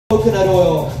coconut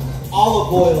oil,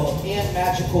 olive oil, and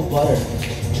magical butter.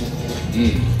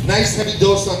 Nice heavy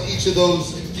dose on each of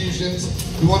those infusions.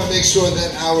 We want to make sure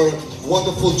that our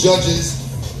wonderful judges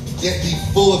get the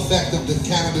full effect of the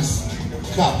cannabis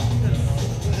cup.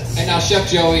 And now Chef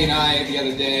Joey and I, the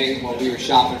other day, while we were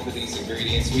shopping for these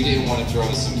ingredients, we didn't want to throw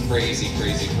some crazy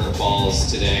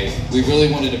curveballs today. We really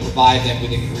wanted to provide them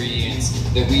with ingredients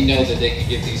that we know that they could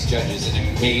give these judges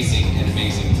an amazing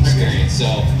experience.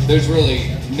 So there's really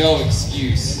no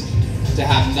excuse to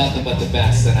have nothing but the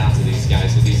best sent out to these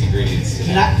guys with these ingredients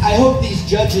today. And I hope these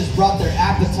judges brought their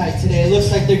appetite today. It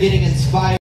looks like they're getting inspired.